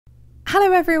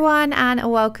Hello everyone and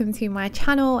welcome to my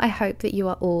channel. I hope that you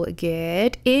are all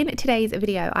good. In today's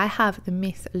video I have the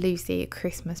Miss Lucy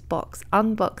Christmas box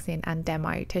unboxing and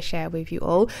demo to share with you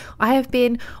all. I have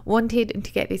been wanting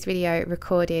to get this video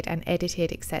recorded and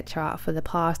edited etc. for the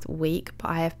past week, but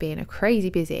I have been crazy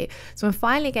busy, so I'm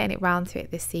finally getting it round to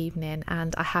it this evening,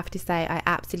 and I have to say I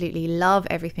absolutely love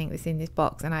everything that's in this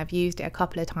box and I've used it a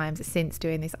couple of times since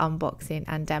doing this unboxing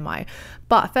and demo.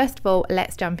 But first of all,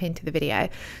 let's jump into the video.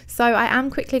 So I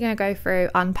am quickly going to go through,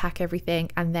 unpack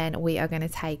everything, and then we are going to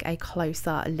take a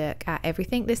closer look at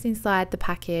everything that's inside the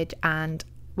package, and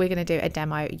we're going to do a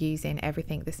demo using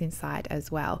everything that's inside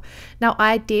as well. Now,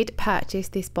 I did purchase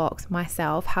this box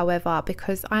myself, however,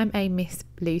 because I'm a Miss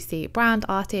Lucy brand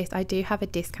artist, I do have a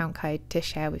discount code to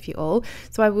share with you all,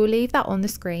 so I will leave that on the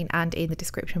screen and in the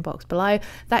description box below.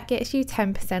 That gets you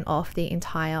 10% off the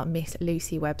entire Miss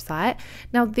Lucy website.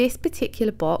 Now, this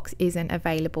particular box isn't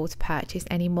available to purchase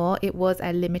anymore. It was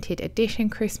a limited edition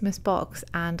Christmas box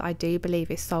and I do believe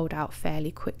it's sold out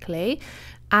fairly quickly.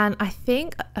 And I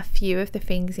think a few of the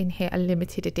things in here are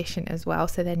limited edition as well,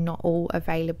 so they're not all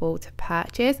available to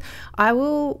purchase.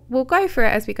 We'll go through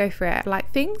it as we go through it.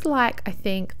 Like things like, I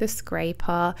think the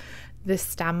scraper, the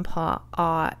stamper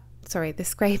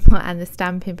and the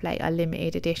stamping plate are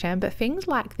limited edition, but things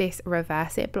like this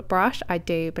reverse it brush, I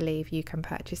do believe you can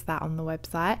purchase that on the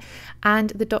website. And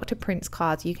the Dr. Prince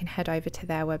cards, you can head over to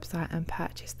their website and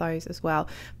purchase those as well.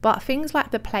 But things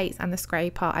like the plates and the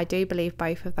scraper, I do believe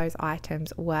both of those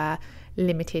items were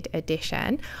limited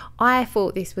edition. I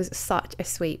thought this was such a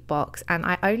sweet box, and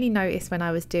I only noticed when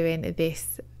I was doing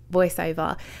this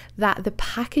voiceover that the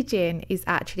packaging is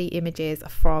actually images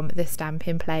from the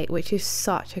stamping plate, which is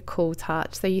such a cool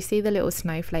touch. So you see the little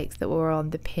snowflakes that were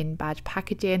on the pin badge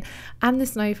packaging and the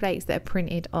snowflakes that are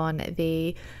printed on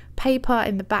the paper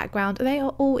in the background. They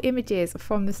are all images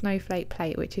from the snowflake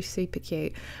plate, which is super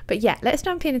cute. But yeah, let's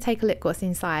jump in and take a look what's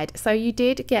inside. So you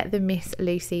did get the Miss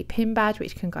Lucy pin badge,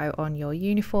 which can go on your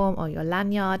uniform or your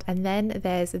lanyard, and then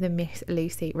there's the Miss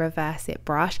Lucy reverse it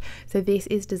brush. So this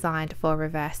is designed for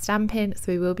reverse stamping,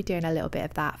 so we will be doing a little bit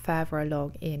of that further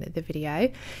along in the video.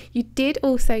 You did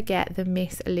also get the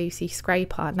Miss Lucy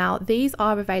scraper. Now these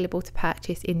are available to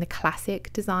purchase in the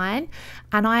classic design,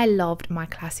 and I loved my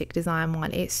classic design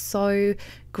one. It's so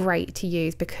great to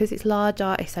use because it's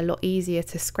larger, it's a lot easier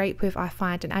to scrape with, I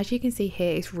find, and as you can see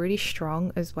here, it's really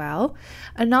strong as well.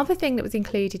 Another thing that was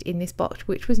included in this box,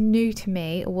 which was new to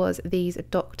me, was these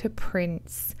Dr.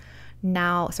 Prince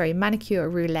manicure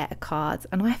roulette cards,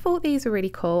 and I thought these were really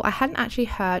cool. I hadn't actually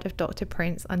heard of Dr.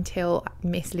 Prince until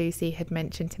Miss Lucy had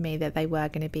mentioned to me that they were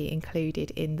going to be included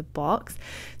in the box,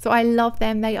 so I love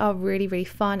them. They are really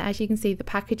fun. As you can see, the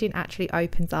packaging actually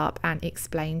opens up and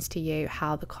explains to you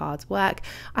how the cards work.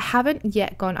 I haven't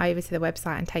yet gone over to the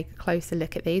website and take a closer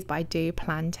look at these, but I do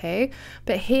plan to.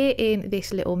 But here in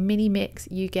this little mini mix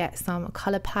you get some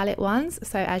color palette ones.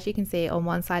 So as you can see, on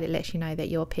one side it lets you know that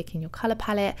you're picking your color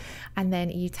palette, and then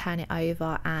you turn it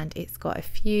over and it's got a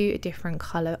few different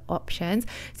color options.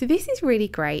 So this is really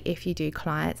great if you do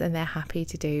clients and they're happy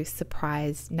to do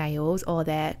surprise nails, or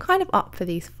they're kind of up for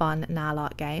these fun nail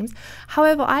art games.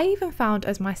 However, I even found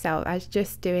as myself, as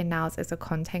just doing nails as a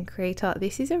content creator,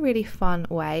 this is a really fun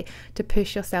way to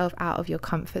push yourself out of your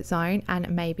comfort zone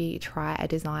and maybe try a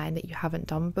design that you haven't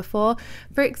done before.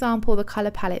 For example, the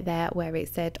color palette there where it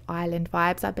said Island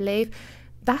Vibes, I believe,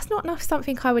 that's not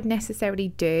something I would necessarily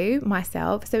do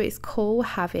myself, so it's cool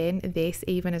having this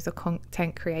even as a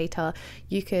content creator.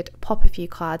 You could pop a few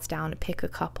cards down, pick a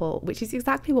couple, which is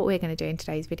exactly what we're going to do in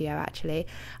today's video actually,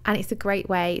 and it's a great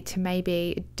way to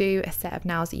maybe do a set of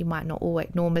nails that you might not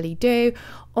always normally do,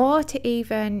 or to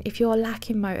even, if you're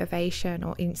lacking motivation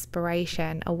or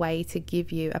inspiration, a way to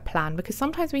give you a plan, because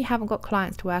sometimes when you haven't got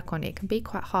clients to work on, it can be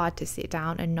quite hard to sit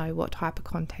down and know what type of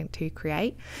content to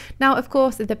create. Now, of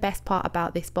course, the best part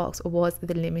about this box was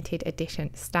the limited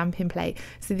edition stamping plate.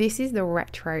 So this is the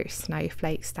retro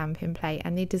snowflake stamping plate,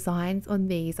 and the designs on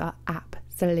these are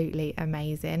absolutely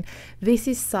amazing. This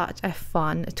is such a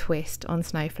fun twist on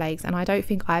snowflakes, and I don't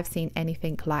think I've seen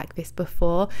anything like this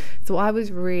before, so I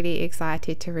was really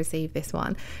excited to receive this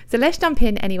one. So let's jump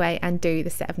in anyway and do the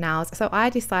set of nails. So I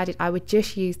decided I would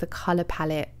just use the color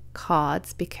palette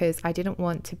cards because I didn't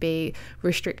want to be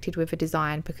restricted with a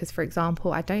design, because for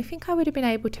example I don't think I would have been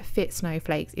able to fit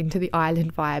snowflakes into the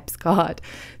Island Vibes card.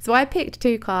 So I picked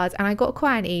two cards and I got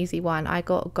quite an easy one. I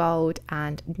got gold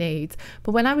and nudes,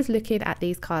 but when I was looking at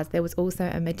these cards there was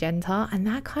also a magenta, and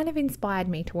that kind of inspired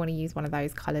me to want to use one of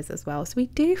those colors as well. So we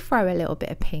do throw a little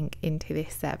bit of pink into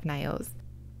this set of nails.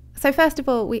 So first of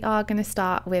all, we are going to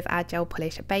start with our gel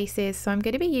polish bases. So I'm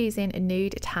going to be using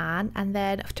Nude Tan, and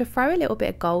then to throw a little bit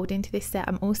of gold into this set,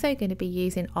 I'm also going to be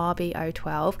using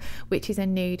RB012, which is a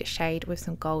nude shade with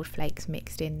some gold flakes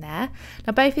mixed in there.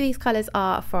 Now both of these colours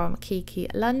are from Kiki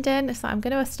London, so I'm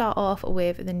going to start off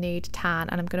with the Nude Tan,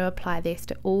 and I'm going to apply this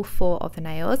to all 4 of the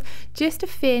nails. Just a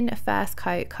thin first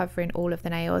coat covering all of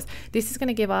the nails. This is going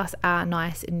to give us our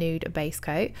nice nude base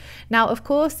coat. Now of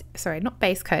course, sorry, not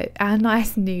base coat, our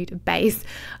nice nude base.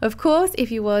 Of course,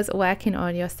 if you was working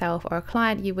on yourself or a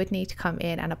client, you would need to come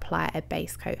in and apply a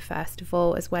base coat first of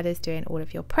all, as well as doing all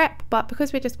of your prep. But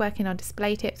because we're just working on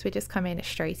display tips, we're just coming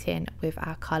straight in with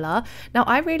our color. Now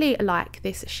I really like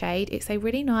this shade. It's a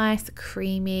really nice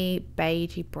creamy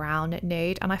beigey brown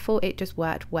nude, and I thought it just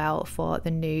worked well for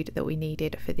the nude that we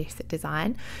needed for this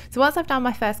design. So once I've done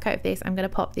my first coat of this, I'm going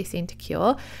to pop this into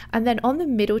cure, and then on the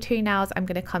middle 2 nails I'm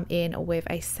going to come in with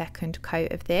a second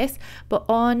coat of this. But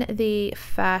on the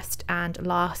first and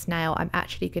last nail, I'm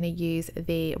actually going to use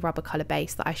the rubber color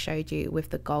base that I showed you with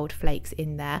the gold flakes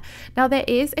in there. Now there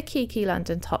is a Kiki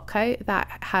London top coat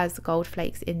that has gold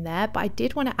flakes in there, but I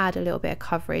did want to add a little bit of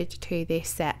coverage to this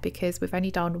set because we've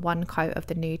only done 1 coat of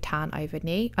the Nude Tan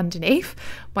underneath.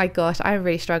 My gosh, I'm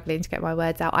really struggling to get my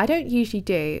words out. I don't usually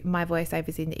do my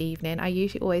voiceovers in the evening. I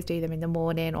usually always do them in the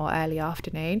morning or early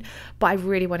afternoon, but I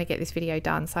really want to get this video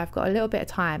done, so I've got a little bit of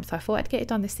time, so I thought I'd get it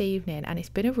done this evening, and it's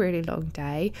been a really long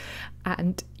day,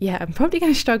 and yeah, I'm probably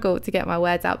going to struggle to get my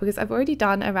words out because I've already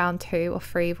done around 2 or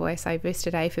 3 voiceovers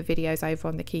today for videos over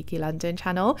on the Kiki London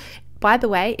channel. By the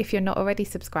way, if you're not already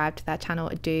subscribed to that channel,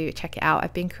 do check it out.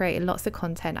 I've been creating lots of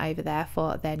content over there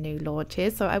for their new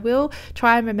launches, so I will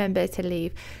try and remember to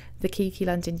leave the Kiki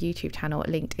London YouTube channel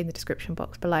linked in the description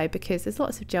box below, because there's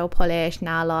lots of gel polish,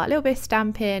 nail art, a little bit of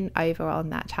stamping over on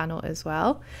that channel as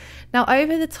well. Now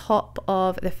over the top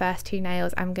of the first 2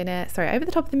 nails, over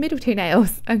the top of the middle 2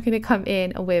 nails, I'm going to come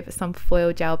in with some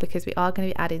foil gel because we are going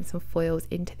to be adding some foils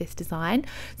into this design.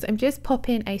 So I'm just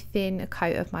popping a thin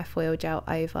coat of my foil gel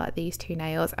over these 2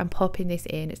 nails and popping this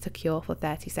in to cure for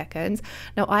 30 seconds.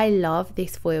 Now I love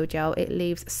this foil gel. It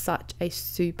leaves such a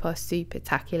super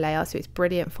tacky layer, so it's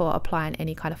brilliant for applying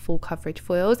any kind of full coverage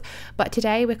foils, but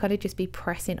today we're going to just be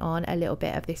pressing on a little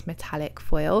bit of this metallic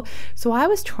foil. So I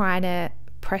was trying to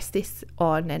press this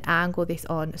on and angle this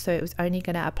on so it was only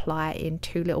going to apply in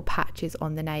 2 little patches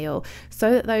on the nail,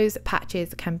 so that those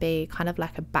patches can be kind of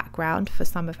like a background for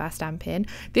some of our stamping.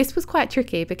 This was quite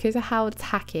tricky because of how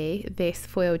tacky this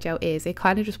foil gel is. It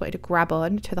kind of just wanted to grab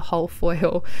on to the whole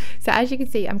foil. So as you can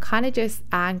see, I'm kind of just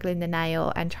angling the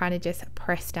nail and trying to just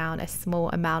press down a small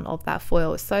amount of that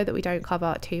foil so that we don't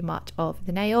cover too much of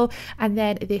the nail. And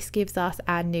then this gives us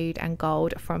our nude and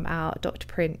gold from our Dr.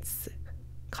 Prince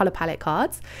color palette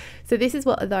cards. So this is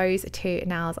what those 2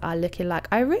 nails are looking like.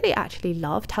 I really actually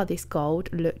loved how this gold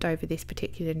looked over this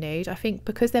particular nude. I think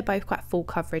because they're both quite full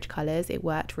coverage colors, it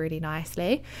worked really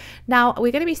nicely. Now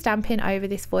we're going to be stamping over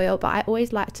this foil, but I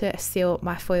always like to seal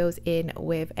my foils in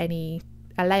with a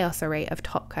layer of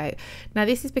top coat. Now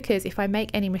this is because if I make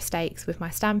any mistakes with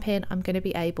my stamping, I'm going to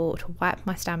be able to wipe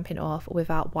my stamping off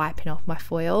without wiping off my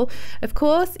foil. Of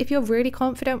course, if you're really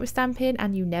confident with stamping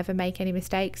and you never make any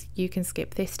mistakes, you can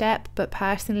skip this step, but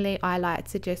personally I like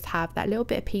to just have that little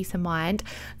bit of peace of mind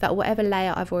that whatever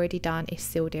layer I've already done is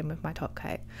sealed in with my top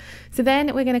coat. So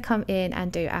then we're going to come in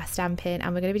and do our stamping,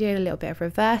 and we're going to be doing a little bit of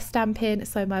reverse stamping.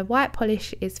 So my white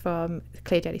polish is from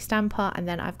Clear Jelly Stamper, and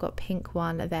then I've got pink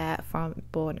one there from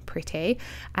Born Pretty,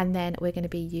 and then we're going to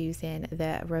be using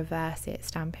the Reverse It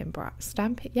stamping brush.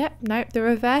 The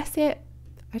Reverse It,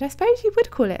 I suppose you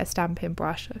would call it a stamping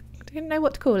brush. I don't know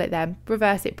what to call it then.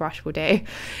 Reverse It brush will do.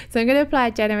 So I'm going to apply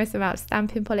a generous amount of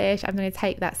stamping polish. I'm going to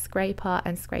take that scraper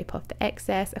and scrape off the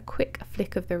excess, a quick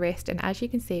flick of the wrist, and as you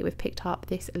can see, we've picked up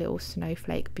this little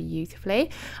snowflake beautifully.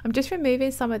 I'm just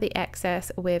removing some of the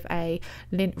excess with a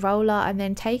lint roller, and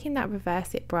then taking that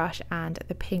Reverse It brush and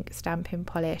the pink stamping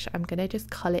polish, I'm going to just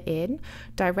colour in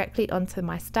directly onto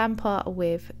my stamper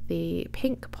with the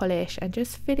pink polish and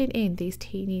just filling in these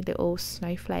teeny little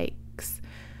snowflakes.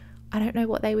 I don't know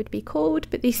what they would be called,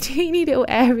 but these teeny little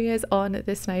areas on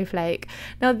the snowflake.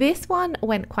 Now this one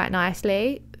went quite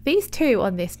nicely. These 2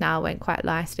 on this now went quite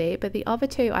nicely, but the other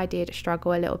 2 I did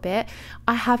struggle a little bit.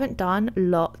 I haven't done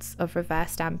lots of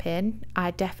reverse stamping. I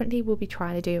definitely will be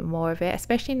trying to do more of it,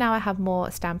 especially now I have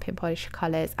more stamping polish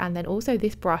colours, and then also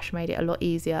this brush made it a lot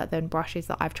easier than brushes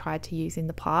that I've tried to use in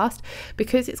the past.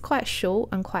 Because it's quite short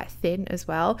and quite thin as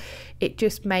well, it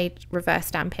just made reverse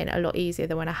stamping a lot easier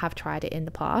than when I have tried it in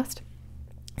the past.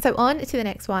 So on to the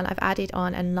next one, I've added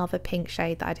on another pink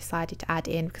shade that I decided to add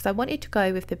in because I wanted to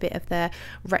go with the bit of the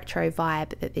retro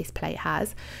vibe that this plate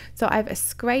has. So I've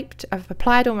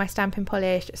applied all my stamping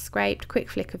polish, scraped, quick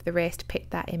flick of the wrist,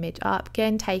 picked that image up,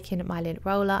 again taking my lint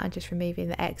roller and just removing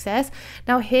the excess.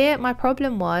 Now here my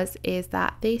problem is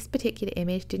that this particular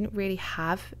image didn't really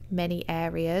have many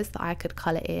areas that I could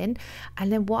colour in,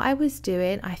 and then what I was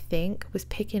doing, I think, was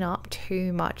picking up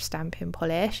too much stamping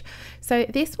polish. So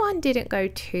this one didn't go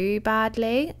too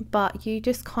badly, but you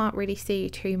just can't really see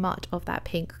too much of that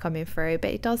pink coming through,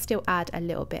 but it does still add a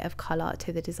little bit of colour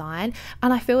to the design,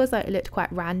 and I feel as though it looked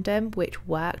quite random, which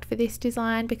worked for this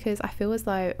design because I feel as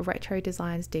though retro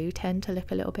designs do tend to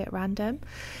look a little bit random.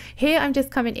 Here I'm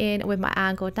just coming in with my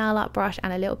angled nail art brush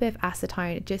and a little bit of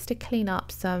acetone just to clean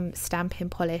up some stamping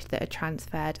polish that had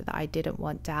transferred that I didn't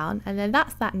want down, and then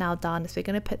that's that now done. So we're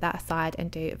going to put that aside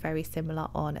and do very similar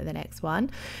on the next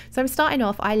one. So I'm starting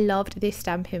off, I loved this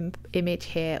stamping image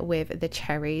here with the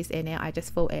cherries in it. I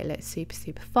just thought it looked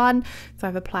super fun, so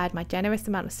I've applied my generous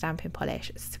amount of stamping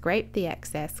polish, scraped the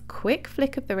excess, quick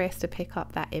flick of the wrist to pick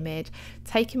up that image,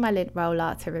 taking my lint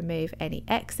roller to remove any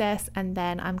excess, and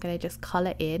then I'm going to just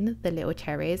colour in the little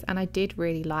cherries. And I did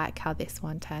really like how this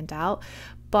one turned out,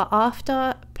 but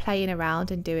after playing around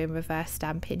and doing reverse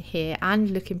stamping here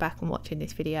and looking back and watching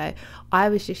this video, I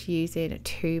was just using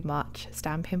too much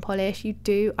stamping polish. You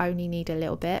do only need a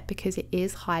little bit because it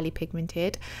is highly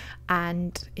pigmented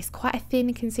and it's quite a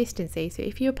thin consistency, so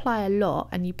if you apply a lot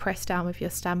and you press down with your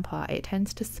stamper, it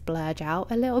tends to splurge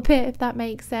out a little bit, if that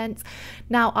makes sense.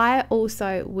 Now I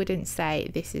also wouldn't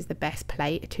say this is the best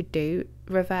plate to do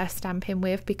reverse stamping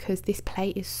with because this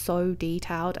plate is so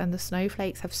detailed and the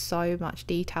snowflakes have so much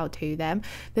detail to them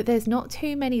that there's not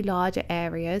too many larger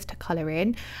areas to colour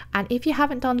in, and if you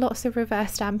haven't done lots of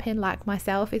reverse stamping like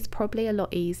myself, it's probably a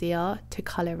lot easier to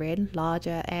colour in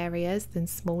larger areas than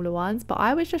smaller ones. But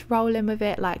I was just rolling with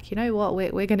it like, you know what,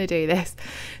 we're going to do this.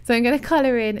 So I'm going to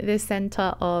colour in the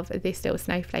centre of this little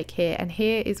snowflake here, and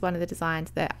here is one of the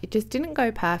designs that it just didn't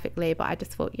go perfectly, but I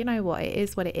just thought, you know what, it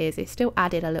is what it is. It still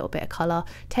added a little bit of colour.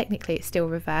 Technically it's still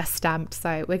reverse stamped,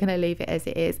 so we're going to leave it as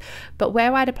it is, but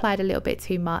where I'd applied a little bit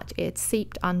too much, it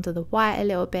seeped under the white a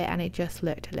little bit and it just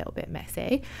looked a little bit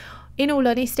messy. In all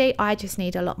honesty, I just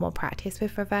need a lot more practice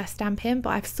with reverse stamping,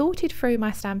 but I've sorted through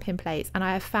my stamping plates and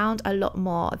I have found a lot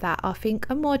more that I think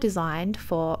are more designed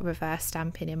for reverse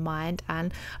stamping in mind,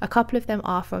 and a couple of them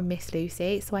are from Miss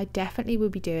Lucy, so I definitely will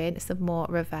be doing some more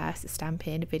reverse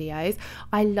stamping videos.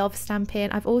 I love stamping.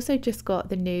 I've also just got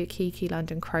the new Kiki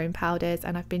London chrome powders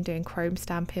and I've been doing chrome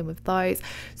stamping with those,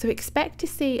 so expect to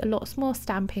see lots more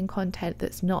stamping content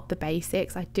that's not the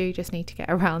basics. I do just need to get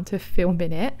around to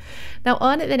filming it. Now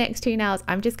on the next two nails,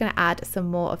 I'm just going to add some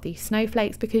more of these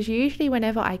snowflakes because usually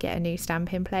whenever I get a new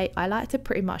stamping plate, I like to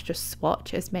pretty much just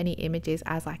swatch as many images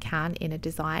as I can in a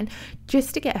design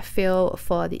just to get a feel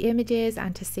for the images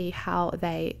and to see how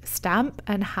they stamp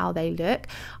and how they look.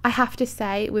 I have to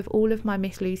say, with all of my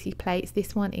Miss Lucy plates,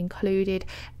 this one included,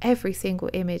 every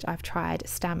single image I've tried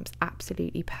stamps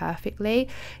absolutely perfectly.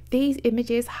 These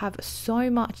images have so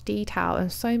much detail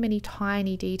and so many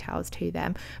tiny details to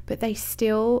them, but they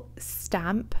still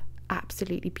stamp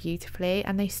absolutely beautifully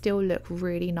and they still look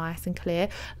really nice and clear.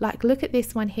 Like, look at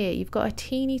this one here, you've got a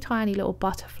teeny tiny little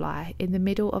butterfly in the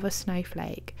middle of a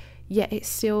snowflake, yet it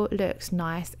still looks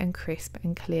nice and crisp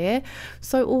and clear.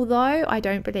 So although I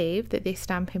don't believe that this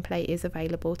stamping plate is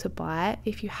available to buy,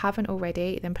 if you haven't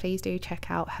already, then please do check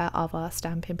out her other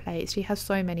stamping plates. She has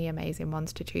so many amazing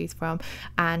ones to choose from,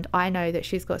 and I know that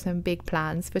she's got some big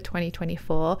plans for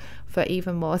 2024 for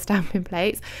even more stamping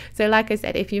plates. So like I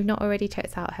said, if you've not already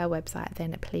checked out her website,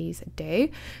 then please do.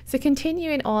 So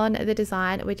continuing on the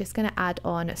design, we're just going to add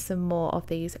on some more of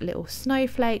these little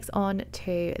snowflakes on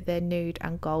to the nude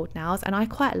and gold nails, and I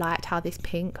quite liked how this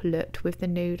pink looked with the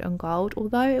nude and gold,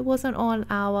 although it wasn't on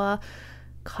our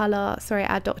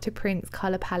our Dr. Prince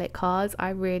color palette cards. I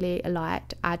really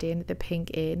liked adding the pink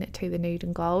in to the nude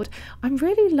and gold. I'm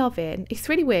really loving, it's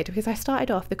really weird because I started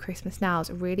off the Christmas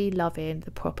nails really loving the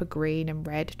proper green and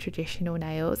red traditional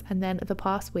nails, and then the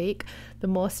past week, the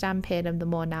more stamping and the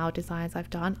more nail designs I've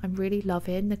done, I'm really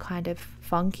loving the kind of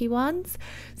funky ones.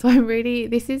 So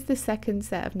this is the second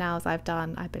set of nails I've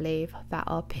done, I believe, that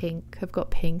are pink, have got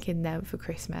pink in them for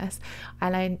Christmas,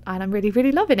 and I'm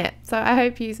really loving it. So I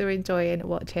hope you are enjoying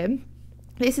watching.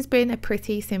 This has been a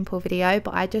pretty simple video,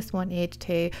 but I just wanted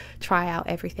to try out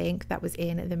everything that was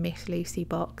in the Miss Lucy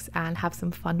box and have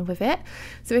some fun with it.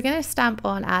 So we're going to stamp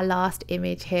on our last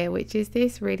image here, which is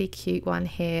this really cute one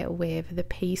here with the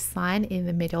peace sign in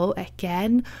the middle.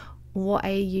 Again, what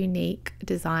a unique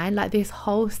design. Like, this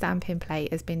whole stamping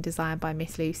plate has been designed by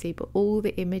Miss Lucy, but all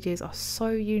the images are so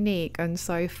unique and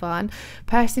so fun.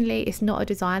 Personally, it's not a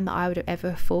design that I would have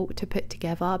ever thought to put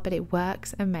together, but it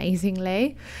works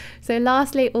amazingly. So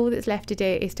lastly, all that's left to do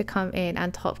is to come in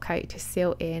and top coat to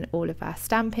seal in all of our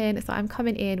stamping. So I'm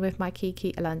coming in with my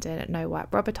Kiki London No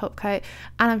Wipe Rubber top coat,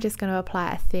 and I'm just going to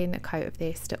apply a thin coat of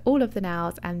this to all of the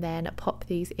nails and then pop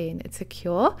these in to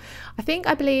cure.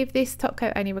 I believe this top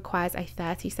coat only requires a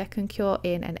 30-second cure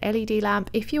in an LED lamp.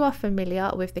 If you are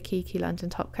familiar with the Kiki London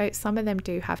top coat, some of them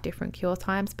do have different cure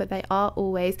times, but they are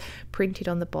always printed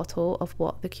on the bottle of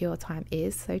what the cure time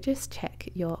is, so just check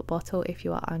your bottle if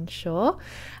you are unsure.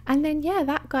 And then yeah,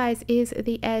 that guys is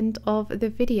the end of the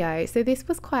video. So this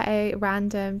was quite a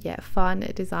random yet fun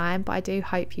design, but I do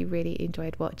hope you really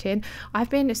enjoyed watching. I've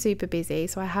been super busy,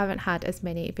 so I haven't had as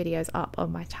many videos up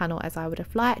on my channel as I would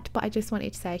have liked, but I just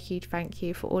wanted to say a huge thank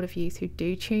you for all of you who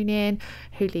do tune in,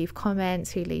 who leave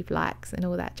comments, who leave likes and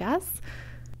all that jazz.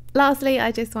 Lastly,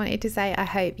 I just wanted to say I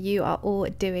hope you are all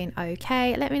doing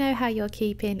okay. Let me know how you're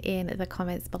keeping in the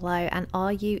comments below, and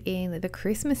are you in the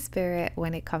Christmas spirit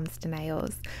when it comes to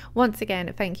nails? Once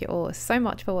again, thank you all so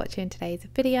much for watching today's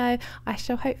video. I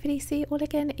shall hopefully see you all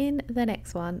again in the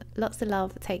next one. Lots of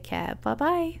love, take care, bye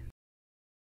bye.